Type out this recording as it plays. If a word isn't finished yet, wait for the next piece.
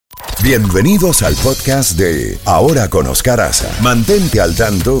Bienvenidos al podcast de Ahora con Oscar Aza. Mantente al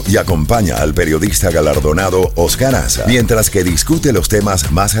tanto y acompaña al periodista galardonado Oscar Aza mientras que discute los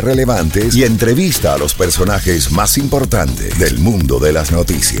temas más relevantes y entrevista a los personajes más importantes del mundo de las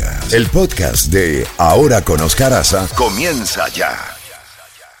noticias. El podcast de Ahora con Oscar Aza comienza ya.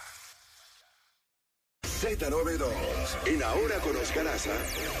 Z92, en Ahora con Oscar Aza,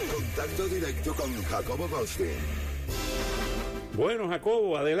 contacto directo con Jacobo Goldstein. Bueno,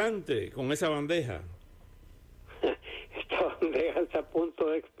 Jacobo, adelante con esa bandeja. Esta bandeja está a punto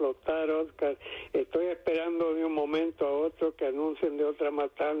de explotar, Oscar. Estoy esperando de un momento a otro que anuncien de otra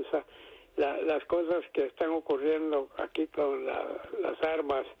matanza. Las cosas que están ocurriendo aquí con las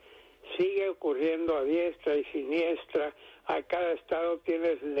armas sigue ocurriendo a diestra y siniestra. A cada estado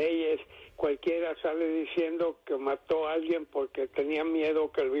tienes leyes. Cualquiera sale diciendo que mató a alguien porque tenía miedo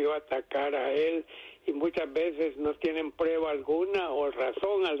que lo iba a atacar a él, y muchas veces no tienen prueba alguna o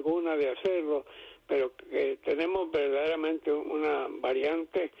razón alguna de hacerlo, pero tenemos verdaderamente una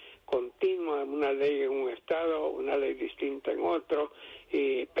variante continua, una ley en un estado, una ley distinta en otro,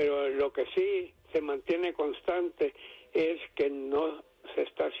 pero lo que sí se mantiene constante es que no se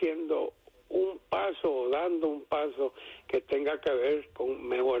está haciendo un paso o dando un paso que tenga que ver con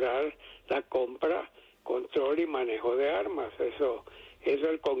mejorar la compra, control y manejo de armas. Eso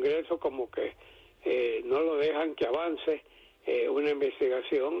el Congreso como que no lo dejan que avance una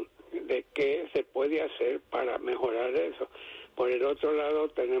investigación de qué se puede hacer para mejorar eso. Por el otro lado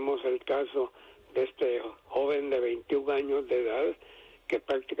tenemos el caso de este joven de 21 años de edad que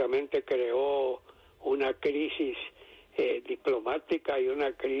prácticamente creó una crisis diplomática y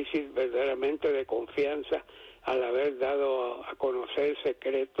una crisis verdaderamente de confianza al haber dado a conocer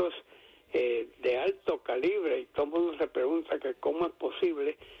secretos de alto calibre, y todo el mundo se pregunta que cómo es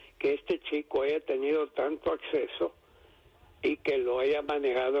posible que este chico haya tenido tanto acceso y que lo haya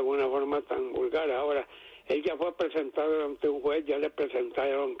manejado en una forma tan vulgar. Ahora, él ya fue presentado ante un juez, ya le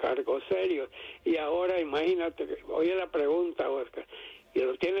presentaron cargos serios, y ahora imagínate, oye la pregunta, Oscar, y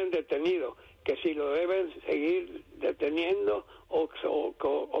lo tienen detenido, que si lo deben seguir deteniendo o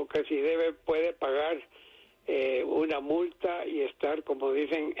que si puede pagar una multa y estar, como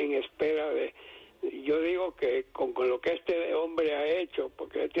dicen, en espera de... Yo digo que con lo que este hombre ha hecho,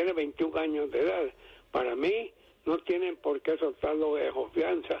 porque tiene 21 años de edad, para mí no tienen por qué soltarlo bajo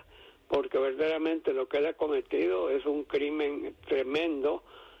fianza, porque verdaderamente lo que él ha cometido es un crimen tremendo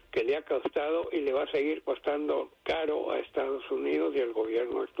que le ha costado y le va a seguir costando caro a Estados Unidos y al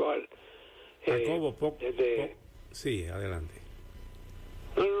gobierno actual. Jacobo, sí, adelante.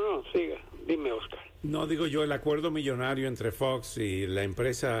 No, siga, dime, Oscar. No, digo yo, el acuerdo millonario entre Fox y la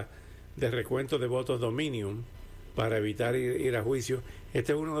empresa de recuento de votos Dominion para evitar ir a juicio.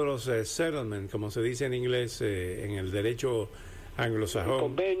 Este es uno de los settlements, como se dice en inglés, en el derecho anglosajón.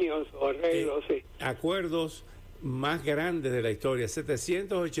 Convenios o arreglos, sí. Acuerdos más grandes de la historia,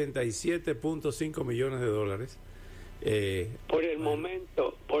 787.5 millones de dólares. Por el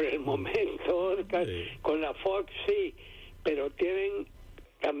momento, Oscar, sí. Con la Fox sí, pero tienen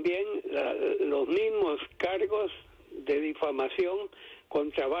también los mismos cargos de difamación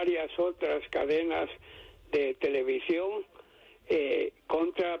contra varias otras cadenas de televisión,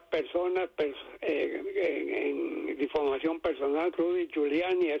 contra personas en difamación personal. Rudy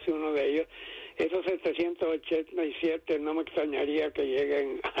Giuliani es uno de ellos. Esos 787 no me extrañaría que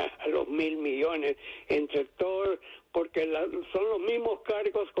lleguen a los 1,000 millones entre todos, porque son los mismos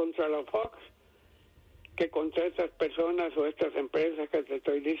cargos contra la Fox que contra estas personas o estas empresas que te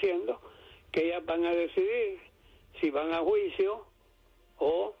estoy diciendo, que ellas van a decidir si van a juicio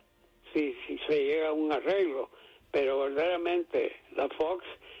o si se llega a un arreglo. Pero verdaderamente la Fox,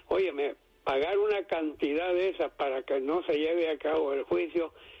 óyeme, pagar una cantidad de esa para que no se lleve a cabo el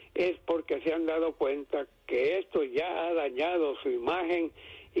juicio es porque se han dado cuenta que esto ya ha dañado su imagen,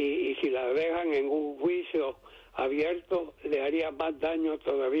 y si la dejan en un juicio abierto le haría más daño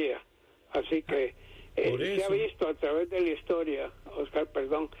todavía. Así que se ha visto a través de la historia, Oscar,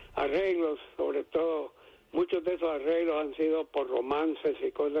 arreglos, sobre todo muchos de esos arreglos han sido por romances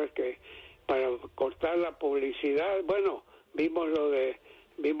y cosas que para cortar la publicidad. Bueno, vimos lo de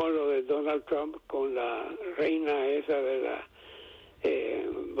Donald Trump con la reina esa de la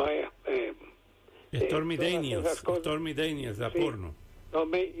Stormy Daniels, la sí, porno.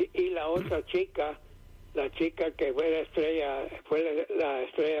 Y la otra chica, la que fue la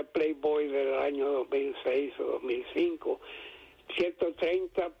estrella Playboy del año 2006 o 2005,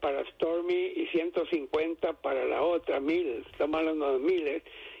 130 para Stormy y 150 para la otra, 1,000, estamos hablando de miles,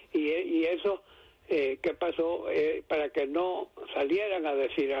 y eso, ¿qué pasó? Para que no salieran a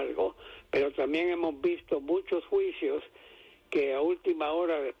decir algo, pero también hemos visto muchos juicios que a última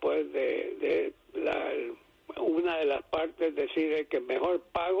hora, después de una de las partes decide que mejor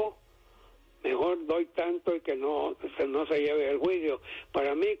pago, mejor doy tanto y que no se lleve el juicio.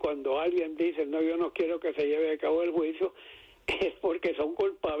 Para mí, cuando alguien dice, no, yo no quiero que se lleve a cabo el juicio, es porque son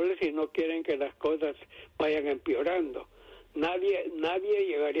culpables y no quieren que las cosas vayan empeorando. Nadie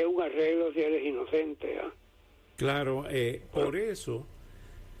llegaría a un arreglo si eres inocente, ¿eh? Claro, por eso,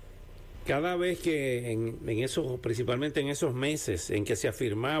 cada vez que principalmente en esos meses en que se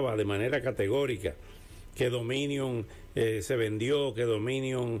afirmaba de manera categórica que Dominion se vendió, que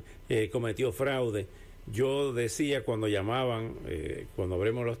Dominion cometió fraude, yo decía cuando llamaban, cuando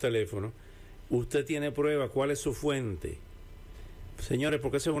abrimos los teléfonos, ¿usted tiene prueba? ¿Cuál es su fuente? Señores,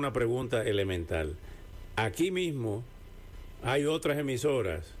 porque esa es una pregunta elemental. Aquí mismo hay otras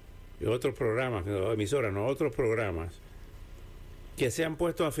emisoras, otros programas, otros programas que se han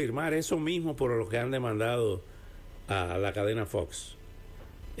puesto a afirmar eso mismo por lo que han demandado a la cadena Fox.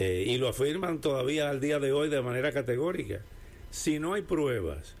 Y lo afirman todavía al día de hoy de manera categórica. Si no hay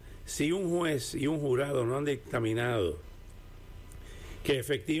pruebas, si un juez y un jurado no han dictaminado que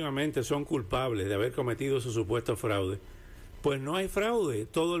efectivamente son culpables de haber cometido su supuesto fraude, pues no hay fraude.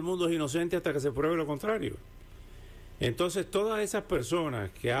 Todo el mundo es inocente hasta que se pruebe lo contrario. Entonces, todas esas personas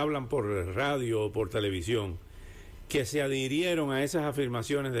que hablan por radio o por televisión, que se adhirieron a esas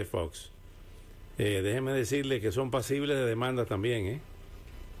afirmaciones de Fox, déjeme decirle que son pasibles de demanda también, ¿eh?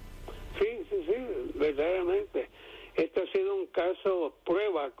 Sí, verdaderamente. Esto ha sido un caso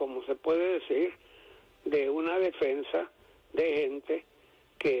prueba, como se puede decir, de una defensa de gente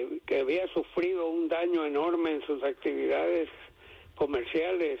que había sufrido un daño enorme en sus actividades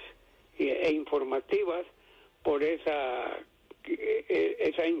comerciales e informativas por esa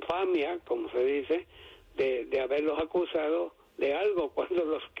infamia, como se dice, de haberlos acusado de algo, cuando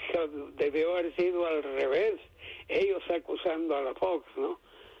los debió haber sido al revés, ellos acusando a la Fox, ¿no?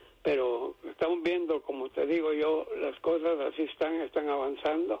 Pero estamos viendo, como te digo yo, las cosas así están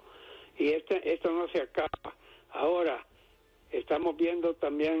avanzando, y esto no se acaba. Ahora, estamos viendo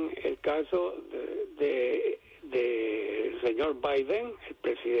también el caso del señor Biden, el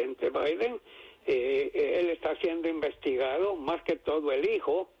presidente Biden. Él está siendo investigado, más que todo el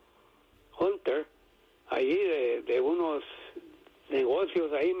hijo, Hunter, ahí de unos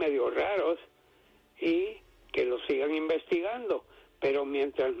negocios ahí medio raros, y que lo sigan investigando. Pero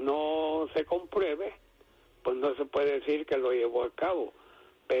mientras no se compruebe, pues no se puede decir que lo llevó a cabo,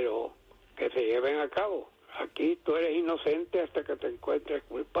 pero que se lleven a cabo. Aquí tú eres inocente hasta que te encuentres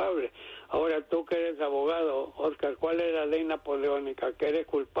culpable. Ahora, tú que eres abogado, Oscar, ¿cuál es la ley napoleónica? Que eres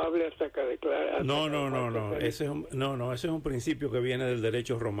culpable hasta que declaras. No. Ese es un principio que viene del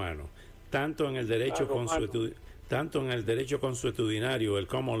derecho romano. Tanto en el derecho consuetudinario, el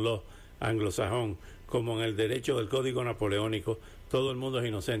common law anglosajón, como en el derecho del código napoleónico, todo el mundo es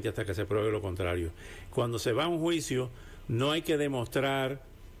inocente hasta que se pruebe lo contrario. Cuando se va a un juicio, no hay que demostrar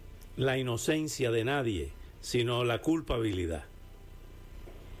la inocencia de nadie, sino la culpabilidad.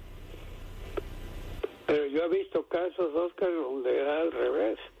 Pero yo he visto casos, Oscar, donde es al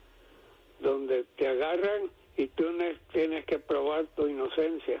revés, donde te agarran y tú tienes que probar tu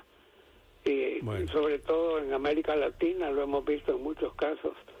inocencia. Y sobre todo en América Latina lo hemos visto en muchos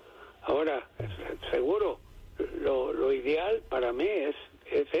casos. Ahora, seguro, lo ideal para mí es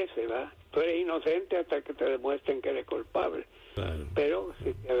ese, ¿verdad? Tú eres inocente hasta que te demuestren que eres culpable. Claro. Pero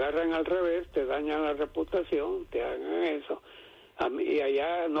si te agarran al revés, te dañan la reputación, te hagan eso. Y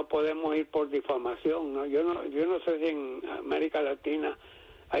allá no podemos ir por difamación, ¿no? Yo no sé si en América Latina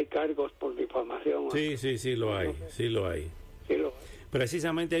hay cargos por difamación. Sí lo hay.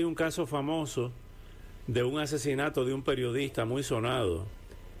 Precisamente hay un caso famoso de un asesinato de un periodista muy sonado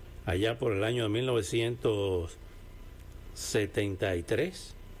allá por el año de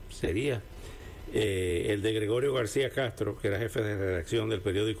 1973, sería, el de Gregorio García Castro, que era jefe de redacción del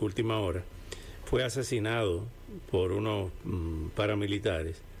periódico Última Hora, fue asesinado por unos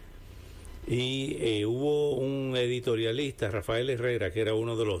paramilitares, y hubo un editorialista, Rafael Herrera, que era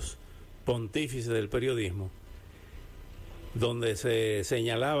uno de los pontífices del periodismo, donde se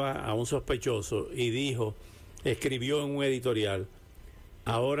señalaba a un sospechoso y escribió en un editorial: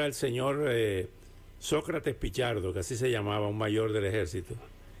 ahora el señor Sócrates Pichardo, que así se llamaba, un mayor del ejército,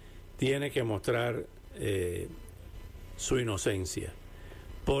 tiene que mostrar su inocencia.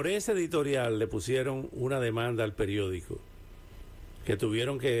 Por ese editorial le pusieron una demanda al periódico, que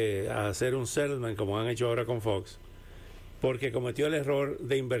tuvieron que hacer un settlement, como han hecho ahora con Fox, porque cometió el error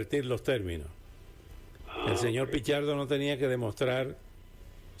de invertir los términos. El señor Pichardo no tenía que demostrar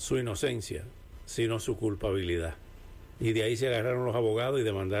su inocencia, sino su culpabilidad. Y de ahí se agarraron los abogados y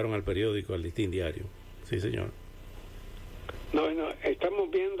demandaron al periódico, al Listín Diario. Sí, señor.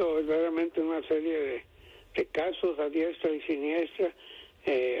 una serie de casos a diestra y siniestra.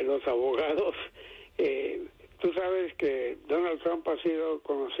 Los abogados, tú sabes que Donald Trump ha sido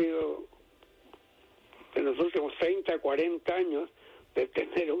conocido en los últimos 30, 40 años de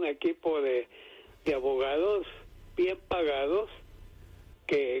tener un equipo de abogados bien pagados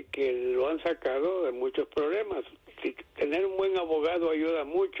que lo han sacado de muchos problemas. Tener un buen abogado ayuda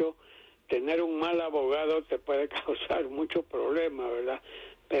mucho, tener un mal abogado te puede causar muchos problemas, ¿verdad?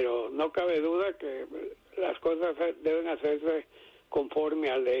 Pero no cabe duda que las cosas deben hacerse conforme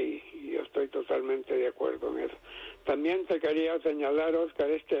a ley, y yo estoy totalmente de acuerdo en eso. También te quería señalar, Oscar,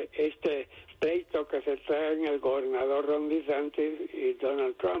 este pleito que se trae en el gobernador Ron DeSantis y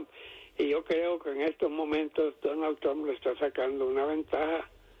Donald Trump, y yo creo que en estos momentos Donald Trump le está sacando una ventaja,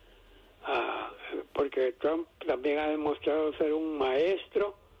 porque Trump también ha demostrado ser un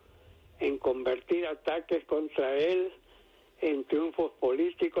maestro en convertir ataques contra él en triunfos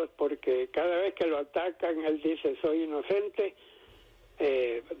políticos, porque cada vez que lo atacan él dice soy inocente,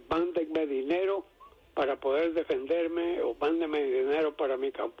 mándenme dinero para poder defenderme, o mándenme dinero para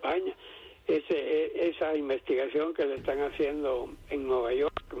mi campaña. Esa investigación que le están haciendo en Nueva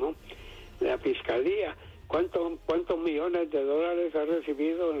York, ¿no? La fiscalía, ¿cuántos millones de dólares ha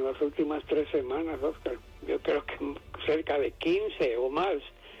recibido en las últimas 3 semanas, Oscar? Yo creo que cerca de 15 o más.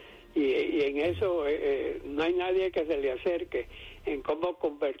 Y en eso no hay nadie que se le acerque en cómo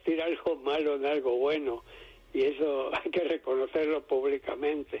convertir algo malo en algo bueno, y eso hay que reconocerlo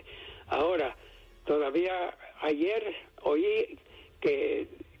públicamente. Ahora, todavía ayer oí que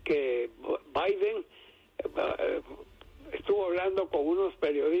Biden estuvo hablando con unos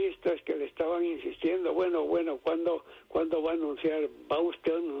periodistas que le estaban insistiendo, bueno, ¿cuándo va a anunciar? ¿Va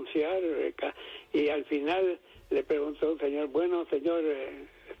usted a anunciar? Y al final le preguntó un señor, bueno, señor,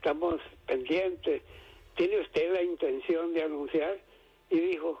 estamos pendientes, ¿tiene usted la intención de anunciar? Y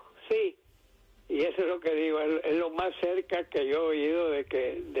dijo, sí. Y eso es lo que digo, es lo más cerca que yo he oído de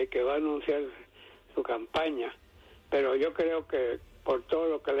que va a anunciar su campaña. Pero yo creo que por todo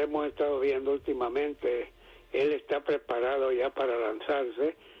lo que le hemos estado viendo últimamente, él está preparado ya para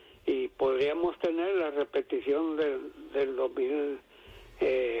lanzarse, y podríamos tener la repetición del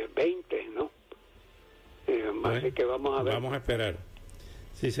 2020, ¿no? Así que vamos a ver. Vamos a esperar.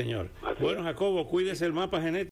 Sí, señor. Así Bueno, Jacobo, cuídese el mapa genético.